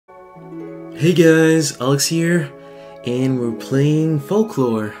Hey guys, Alex here, and we're playing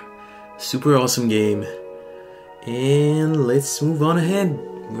Folklore. Super awesome game. And let's move on ahead.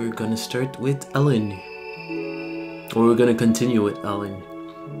 We're gonna start with Ellen. Or we're gonna continue with Ellen.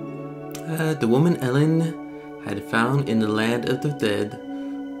 The woman Ellen had found in the land of the dead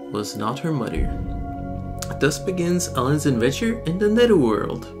was not her mother. Thus begins Ellen's adventure in the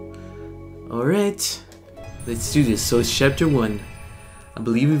Netherworld. Alright, let's do this. So it's chapter 1. I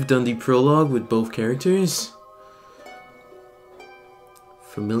believe we've done the prologue with both characters.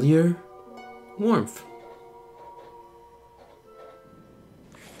 Familiar warmth.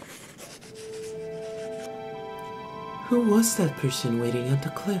 Who was that person waiting at the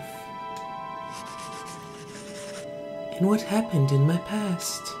cliff? And what happened in my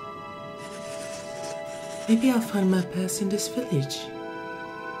past? Maybe I'll find my past in this village.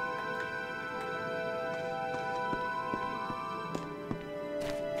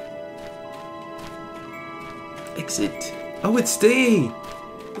 Exit. Oh, it's day!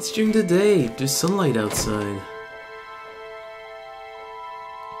 It's during the day. There's sunlight outside.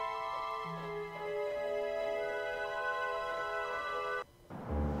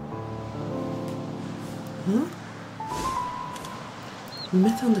 Huh? We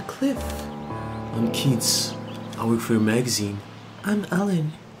met on the cliff. I'm Keats. I work for a magazine. I'm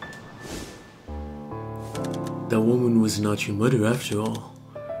Ellen. That woman was not your mother after all.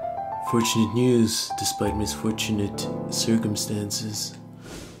 Fortunate news, despite misfortunate circumstances.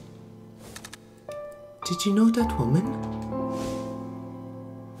 Did you know that woman?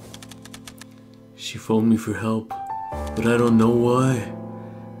 She phoned me for help, but I don't know why.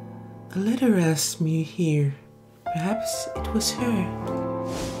 A letter asked me here. Perhaps it was her.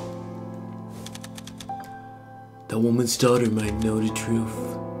 That woman's daughter might know the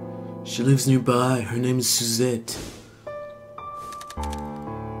truth. She lives nearby. Her name is Suzette.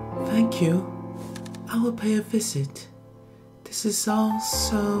 Thank you. I will pay a visit. This is all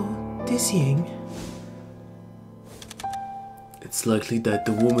so dizzying. It's likely that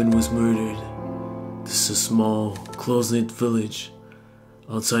the woman was murdered. This is a small, close-knit village.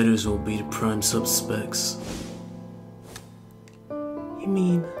 Outsiders will be the prime suspects. You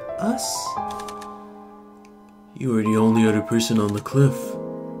mean us? You are the only other person on the cliff.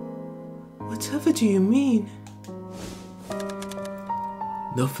 Whatever do you mean?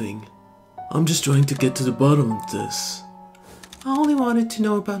 Nothing. I'm just trying to get to the bottom of this. I only wanted to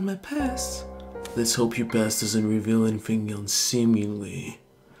know about my past. Let's hope your past doesn't reveal anything unseemly.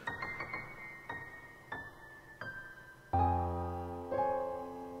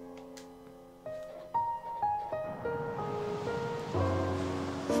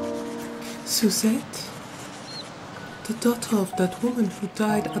 Suzette? The daughter of that woman who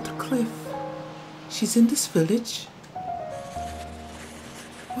died at the cliff. She's in this village?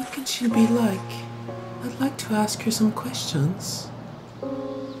 What can she be like? I'd like to ask her some questions.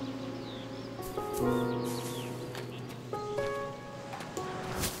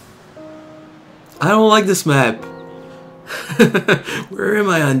 I don't like this map. Where am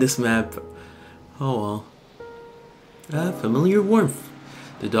I on this map? Oh well. Familiar warmth.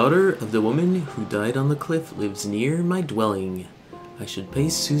 The daughter of the woman who died on the cliff lives near my dwelling. I should pay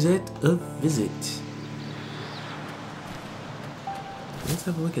Suzette a visit. Let's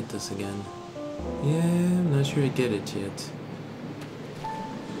have a look at this again. Yeah, I'm not sure I get it yet.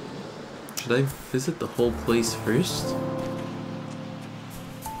 Should I visit the whole place first?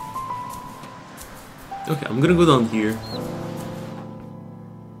 Okay, I'm gonna go down here.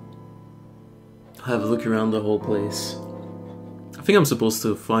 Have a look around the whole place. I think I'm supposed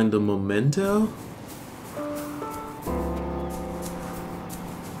to find the Momento.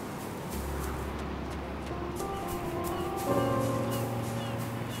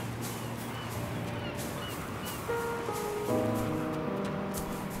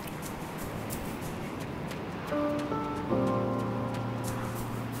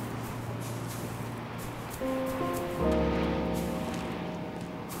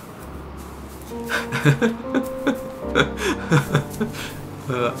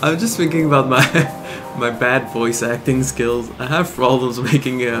 I'm just thinking about my bad voice acting skills. I have problems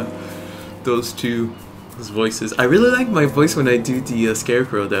making those voices. I really like my voice when I do the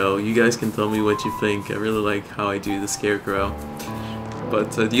scarecrow though. You guys can tell me what you think. I really like how I do the scarecrow.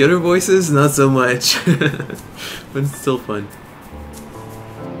 But the other voices, not so much. But it's still fun.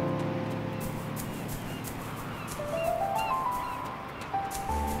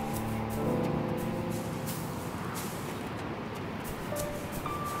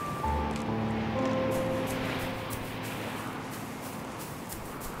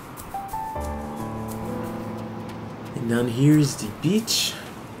 And down here is the beach.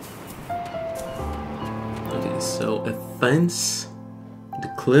 So a fence,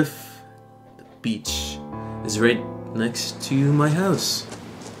 the cliff, the beach is right next to my house.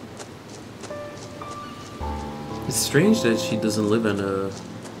 It's strange that she doesn't live in a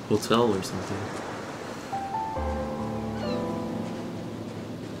hotel or something.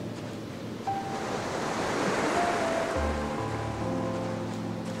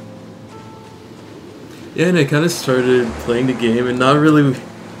 Yeah, and I kind of started playing the game and not really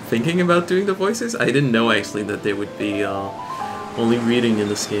thinking about doing the voices. I didn't know actually that they would be only reading in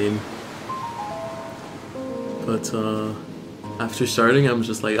this game. But after starting, I'm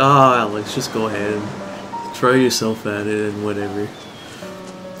just like, Alex, just go ahead and try yourself at it and whatever.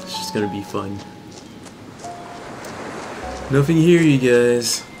 It's just gonna be fun. Nothing here, you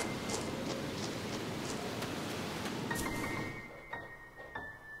guys.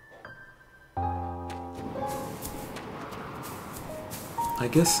 I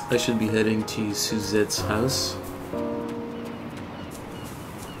guess I should be heading to Suzette's house.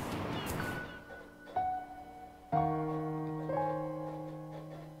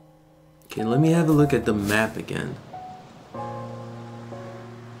 Okay, let me have a look at the map again.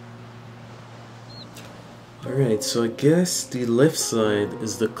 Alright, so I guess the left side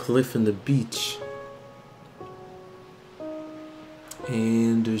is the cliff and the beach.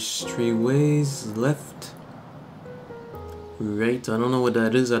 And there's 3 ways left. Right, I don't know what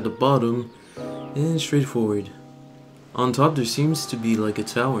that is at the bottom. And straightforward. On top there seems to be like a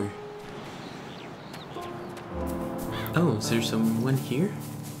tower. Oh, is there someone here?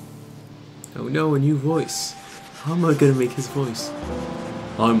 Oh no, a new voice. How am I gonna make his voice?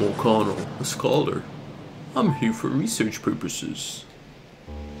 I'm O'Connell, a scholar. I'm here for research purposes.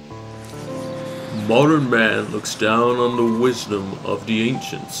 Modern man looks down on the wisdom of the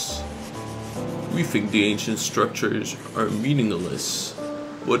ancients. We think the ancient structures are meaningless,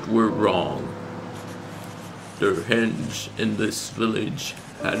 but we're wrong. Their henge in this village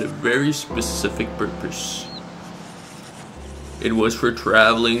had a very specific purpose. It was for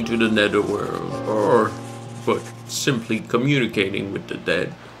traveling to the Netherworld, but simply communicating with the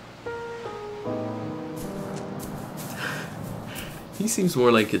dead. He seems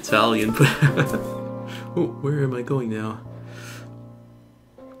more like Italian, but oh, where am I going now?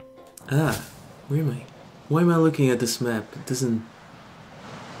 Where am I? Why am I looking at this map? It doesn't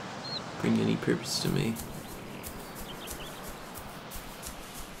bring any purpose to me.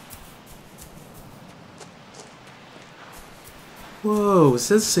 Whoa, is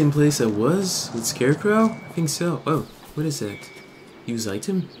that the same place I was with Scarecrow? I think so. Oh, what is that? Use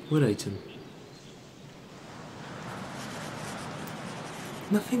item? What item?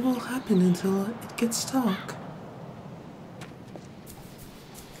 Nothing will happen until it gets dark.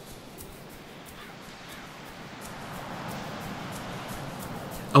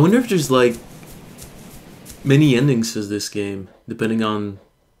 I wonder if there's like many endings to this game, depending on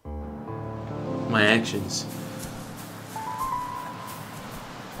my actions.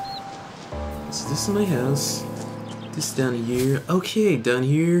 So this is my house. This down here. Okay, down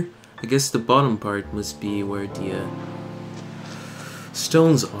here. I guess the bottom part must be where the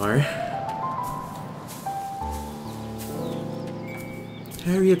stones are.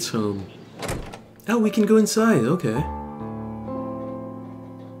 Harriet's home. Oh, we can go inside. Okay.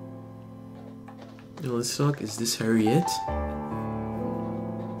 Now let's talk. Is this Harriet?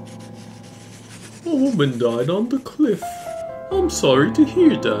 A woman died on the cliff. I'm sorry to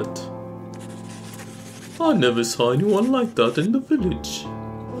hear that. I never saw anyone like that in the village.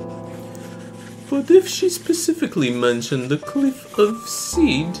 But if she specifically mentioned the Cliff of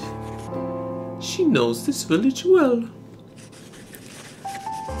Seed, she knows this village well.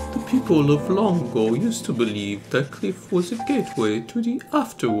 The people of long ago used to believe that cliff was a gateway to the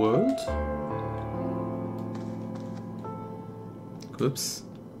afterworld. Oops.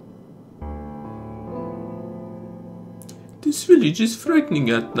 This village is frightening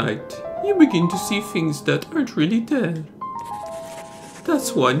at night. You begin to see things that aren't really there.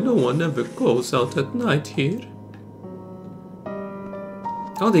 That's why no one ever goes out at night here.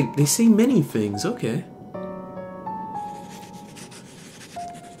 Oh, they say many things, okay.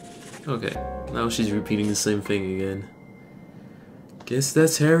 Okay, now she's repeating the same thing again. Guess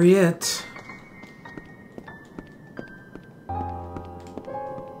that's Harriet.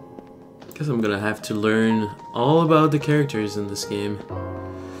 Guess I'm gonna have to learn all about the characters in this game.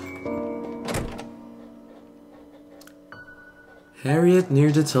 Harriet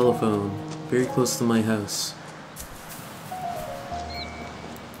near the telephone, very close to my house.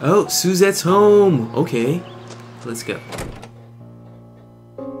 Oh, Suzette's home! Okay, let's go.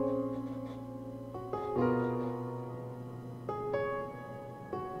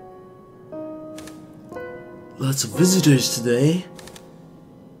 Lots of visitors today.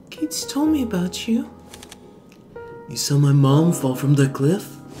 Keats told me about you. You saw my mom fall from the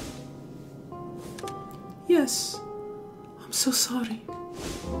cliff? Yes. I'm so sorry.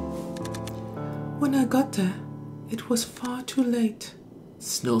 When I got there, it was far too late.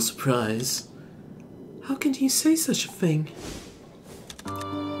 It's no surprise. How can you say such a thing?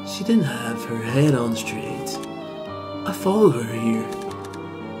 She didn't have her head on straight. I followed her here.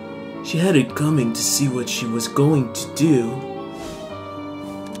 She had it coming to see what she was going to do.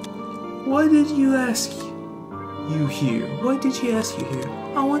 Why did you ask You here? Why did you ask you here?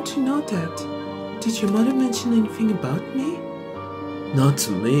 I want to know that. Did your mother mention anything about me? Not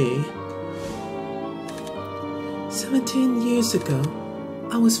to me. 17 years ago,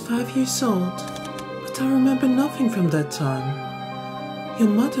 I was 5 years old, but I remember nothing from that time. Your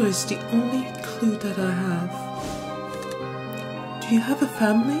mother is the only clue that I have. Do you have a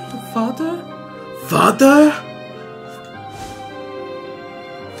family? A father? Father?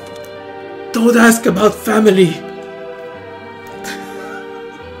 Don't ask about family!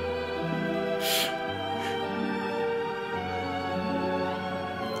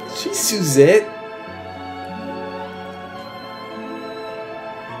 She's Suzette.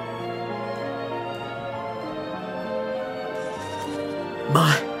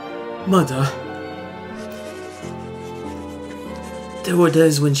 My mother. There were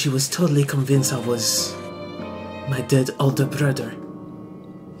days when she was totally convinced I was my dead older brother.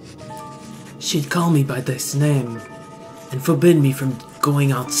 She'd call me by this name and forbid me from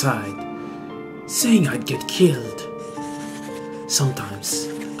going outside, saying I'd get killed. Sometimes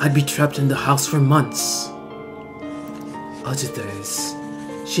I'd be trapped in the house for months. Other days,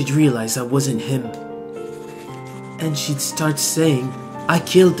 she'd realize I wasn't him, and she'd start saying I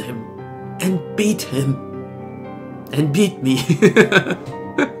killed him and beat him and beat me.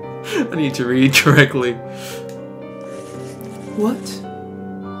 I need to read correctly. What?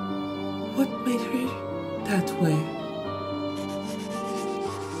 What made her that way?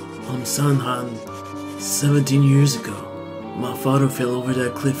 On Samhain, 17 years ago, my father fell over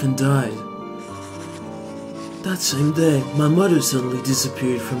that cliff and died. That same day, my mother suddenly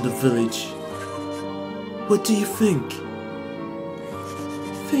disappeared from the village. What do you think?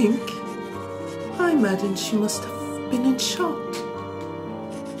 Think? I imagine she must have been in shock.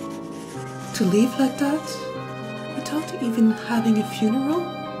 To leave like that, without even having a funeral?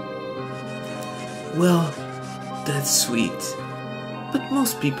 Well, that's sweet. But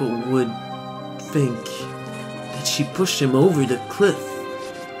most people would think that she pushed him over the cliff,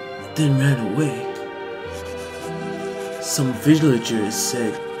 then ran away. Some villagers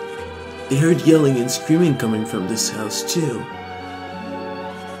said they heard yelling and screaming coming from this house too.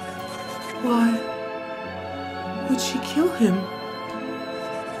 Why would she kill him?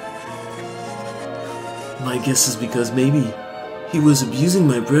 My guess is because maybe he was abusing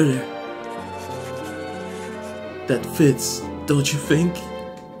my brother. That fits, don't you think?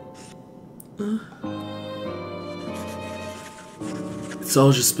 It's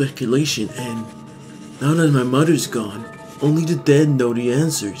all just speculation, and now that my mother's gone, only the dead know the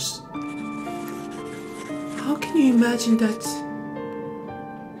answers. How can you imagine that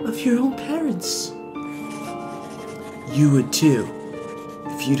of your own parents? You would too,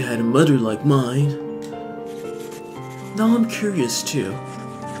 if you'd had a mother like mine. Now I'm curious too.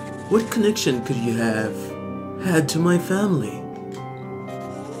 What connection could you have had to my family?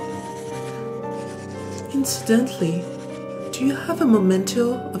 Incidentally, do you have a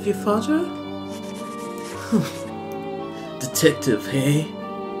memento of your father? Detective, hey?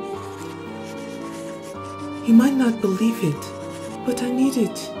 You might not believe it, but I need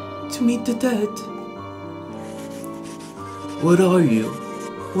it to meet the dead. What are you?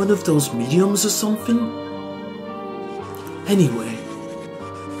 One of those mediums or something? Anyway,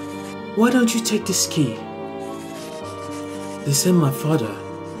 why don't you take this key? They said my father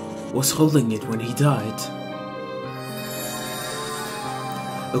was holding it when he died.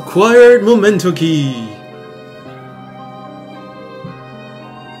 Acquired Momento key!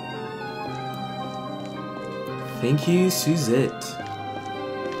 Thank you, Suzette.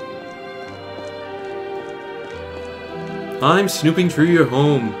 I'm snooping through your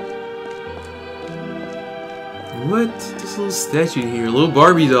home. What? This little statue here, a little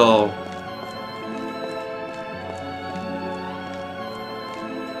Barbie doll.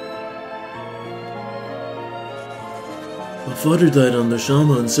 My father died on the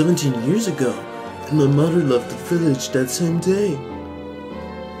Samhain 17 years ago, and my mother left the village that same day.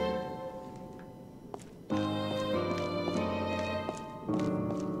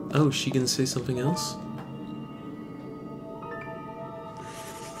 Oh, she can say something else?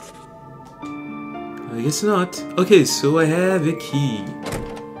 I guess not. Okay, so I have a key.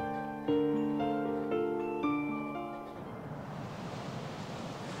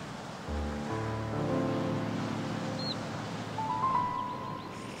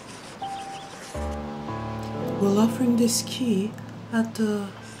 Will offering this key at the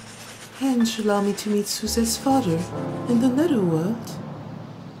henge allow me to meet Suzette's father in the Netherworld?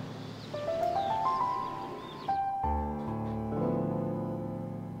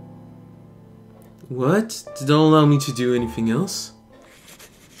 What? Did that allow me to do anything else?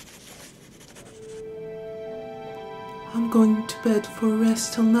 I'm going to bed for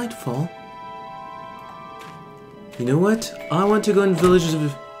rest till nightfall. You know what? I want to go and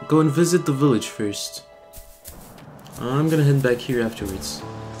visit the village first. I'm gonna head back here afterwards.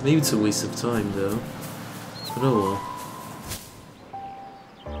 Maybe it's a waste of time though. But oh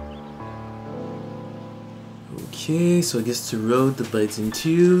well. Okay, so I guess the road divides in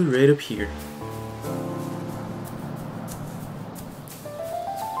two right up here.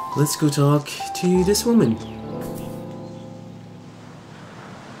 Let's go talk to this woman.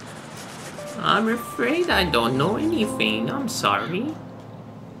 I'm afraid I don't know anything. I'm sorry.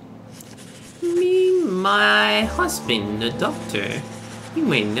 My husband, the doctor, you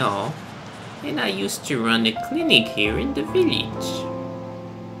may know, and I used to run a clinic here in the village.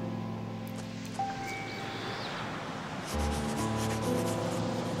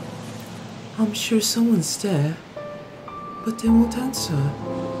 I'm sure someone's there, but they won't answer.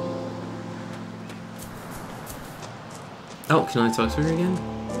 Oh, can I talk to her again?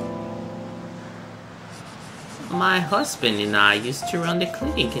 My husband and I used to run the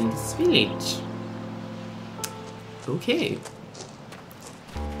clinic in this village. Okay.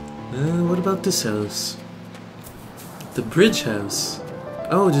 What about this house? The bridge house.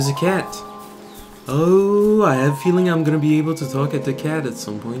 Oh, there's a cat. Oh, I have a feeling I'm gonna be able to talk at the cat at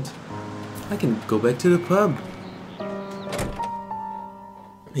some point. I can go back to the pub.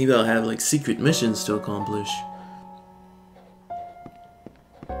 Maybe I'll have like secret missions to accomplish.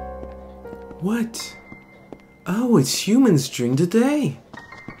 What? Oh, it's humans during the day.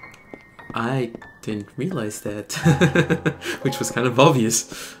 I didn't realize that, which was kind of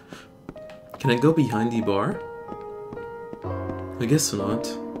obvious. Can I go behind the bar? I guess not.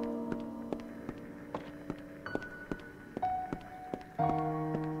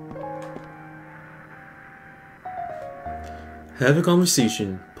 Have a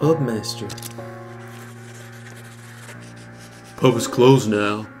conversation. Pub master. Pub is closed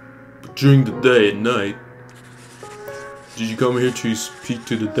now, but during the day and night. Did you come here to speak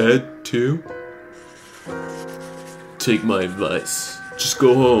to the dead, too? Take my advice. Just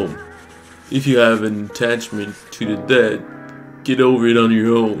go home. If you have an attachment to the dead, get over it on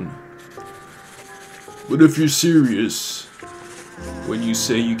your own. But if you're serious, when you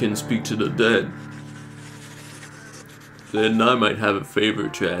say you can speak to the dead, then I might have a favor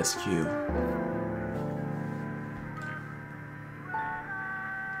to ask you.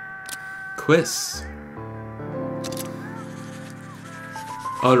 Quest.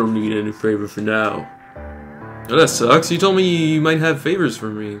 I don't need any favor for now. Oh, that sucks. You told me you might have favors for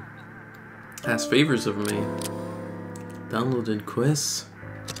me. Ask favors of me. Downloaded quests.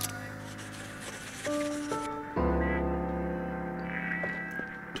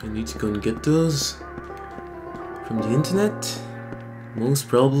 Do I need to go and get those from the internet? Most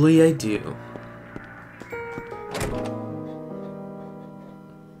probably I do.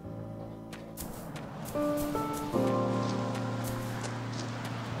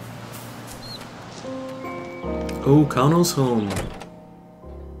 Oh, Kano's home.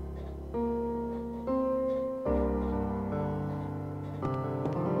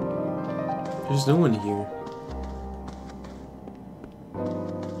 There's no one here.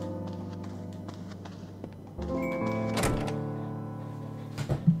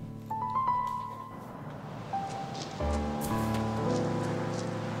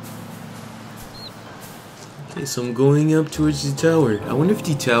 Okay, so I'm going up towards the tower. I wonder if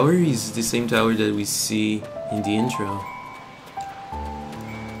the tower is the same tower that we see in the intro.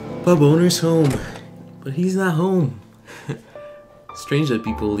 Pub owner's home, but he's not home. Strange that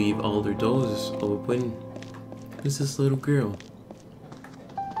people leave all their doors open. Who's this little girl?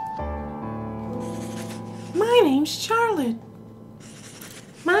 My name's Charlotte.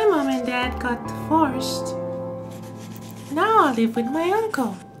 My mom and dad got divorced. Now I live with my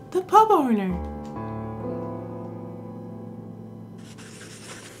uncle, the pub owner.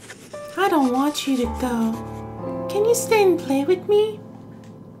 I don't want you to go. Can you stay and play with me?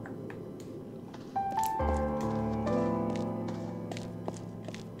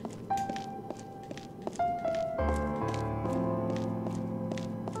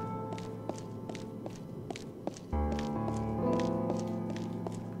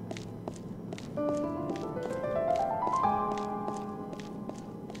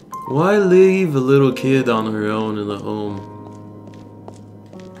 Why leave a little kid on her own in the home?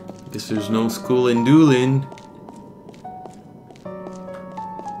 Guess there's no school in Doolin.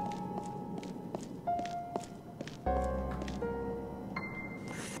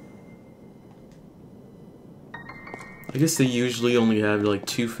 I guess they usually only have like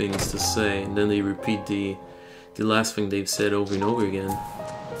 2 things to say, and then they repeat the last thing they've said over and over again.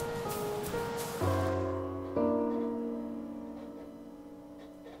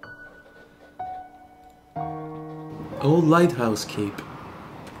 Old lighthouse cape.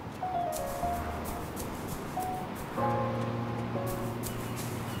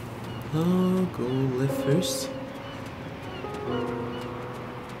 I'll go left first.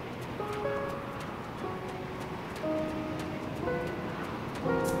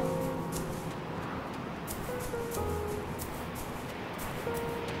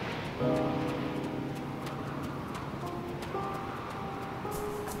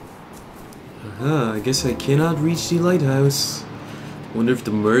 Aha, I guess I cannot reach the lighthouse. Wonder if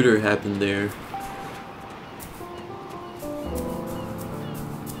the murder happened there.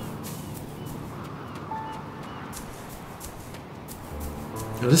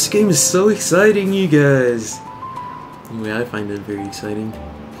 Oh, this game is so exciting, you guys! Anyway, I find it very exciting.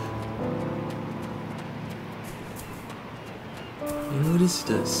 And what is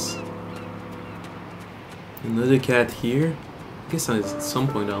this? Another cat here? I guess at some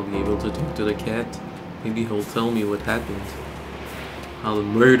point I'll be able to talk to the cat. Maybe he'll tell me what happened. How the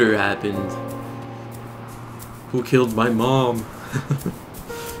murder happened. Who killed my mom?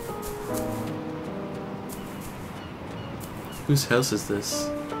 Whose house is this?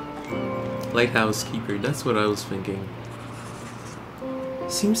 Lighthouse keeper, that's what I was thinking.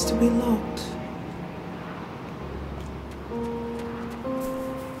 Seems to be locked.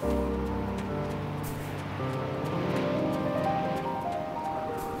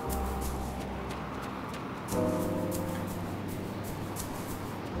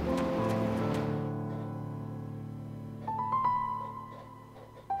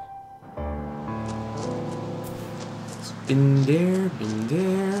 Been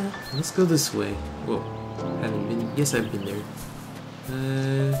there. Let's go this way. Whoa, haven't been. Yes, I've been there.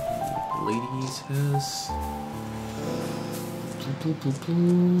 Lady's house.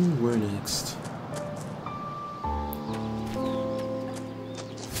 Where next?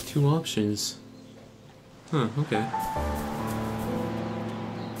 2 options. Huh, okay.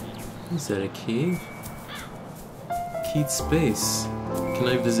 Is that a cave? Keats space. Can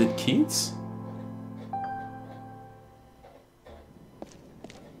I visit Keats?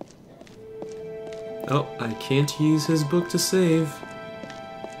 Oh, I can't use his book to save.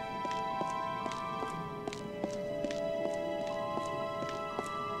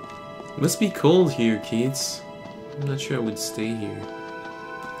 Must be cold here, Keats. I'm not sure I would stay here.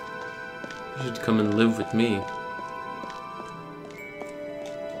 You should come and live with me.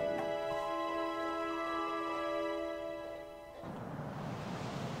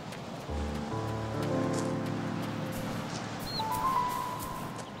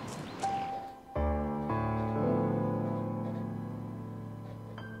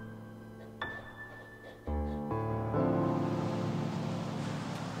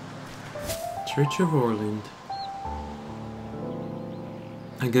 Church of Orland.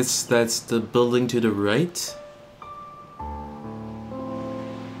 I guess that's the building to the right.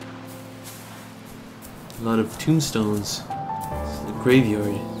 A lot of tombstones. It's the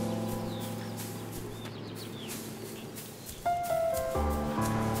graveyard.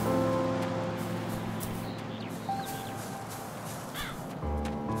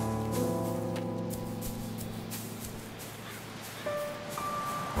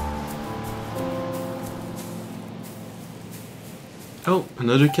 Oh,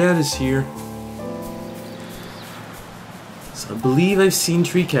 another cat is here. So I believe I've seen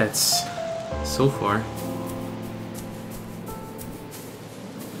 3 cats so far.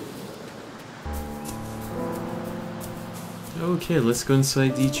 Okay, let's go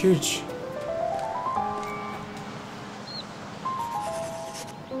inside the church.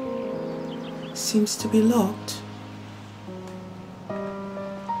 Seems to be locked.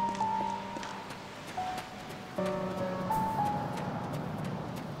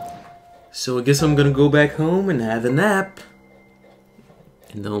 So I guess I'm gonna go back home and have a nap.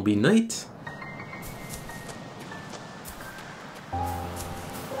 And then it'll be night.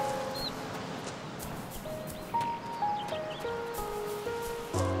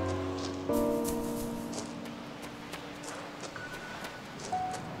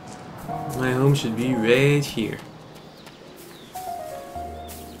 My home should be right here.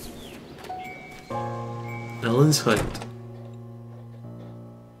 Ellen's hut.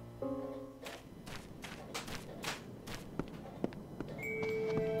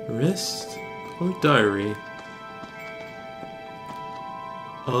 Rest or diary?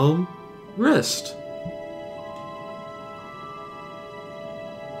 Rest.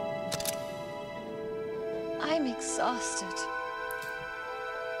 I'm exhausted.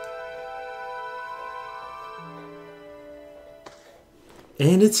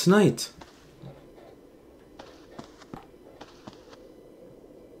 And it's night.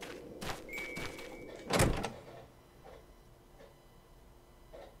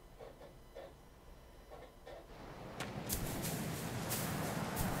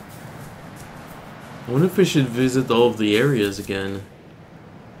 I wonder if I should visit all of the areas again.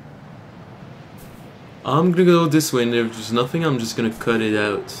 I'm gonna go this way, and if there's nothing, I'm just gonna cut it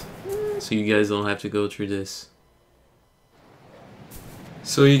out. So you guys don't have to go through this.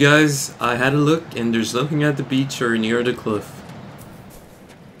 So you guys, I had a look, and there's nothing at the beach or near the cliff.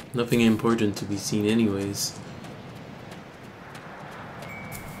 Nothing important to be seen anyways.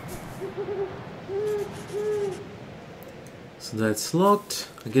 So that's locked.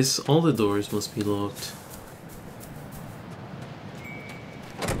 I guess all the doors must be locked.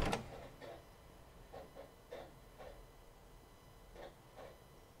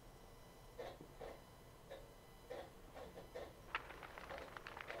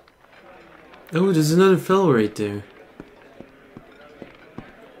 Oh, there's another fellow right there.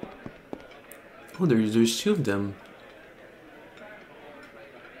 Oh, there's two of them.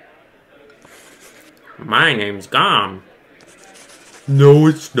 My name's Gom. No,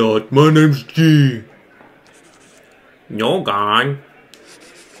 it's not. My name's G. No, Gom.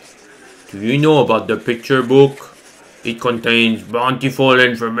 Do you know about the picture book? It contains bountiful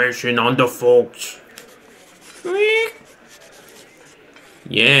information on the folks.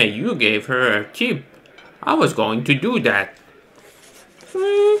 Yeah, you gave her a tip. I was going to do that.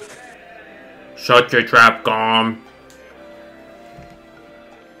 Shut your trap, Gom.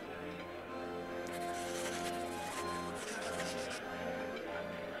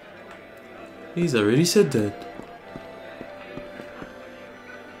 He's already said that.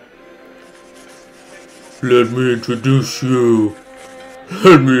 Let me introduce you.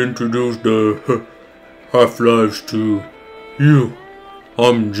 Let me introduce the Half-Lives to you.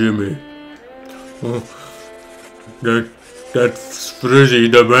 I'm Jimmy. That's Frizzy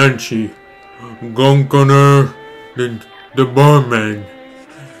the Banshee. Gunkunner the barman.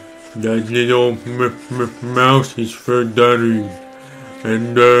 That little mouse is for Daddy.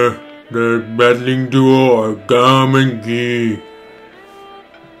 And the battling duo are Gom and Gee.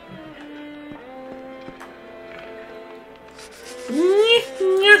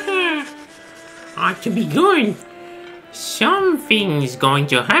 Ought to be good. Something's going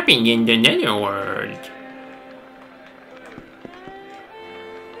to happen in the Netherworld.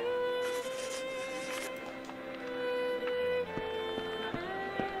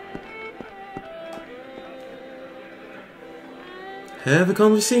 Have a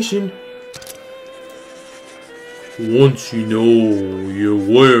conversation. Once you know your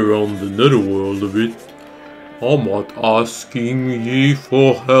way around the Netherworld a bit, I'm not asking ye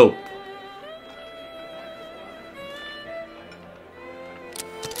for help.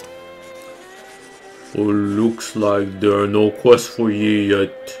 Well, looks like there are no quests for ye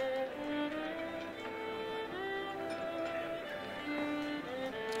yet.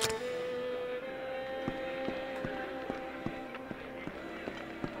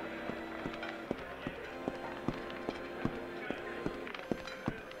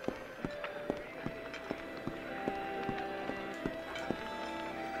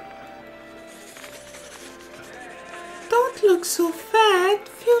 Don't look so fat.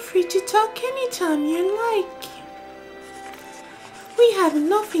 Feel free to talk anytime you like. We have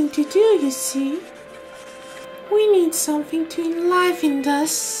nothing to do, you see. We need something to enliven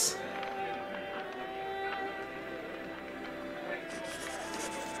us.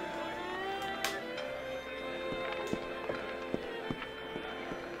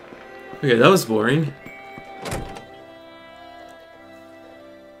 Okay, that was boring.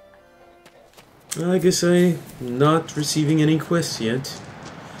 Well, I guess I'm not receiving any quests yet.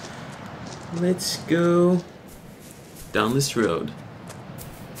 Let's go down this road.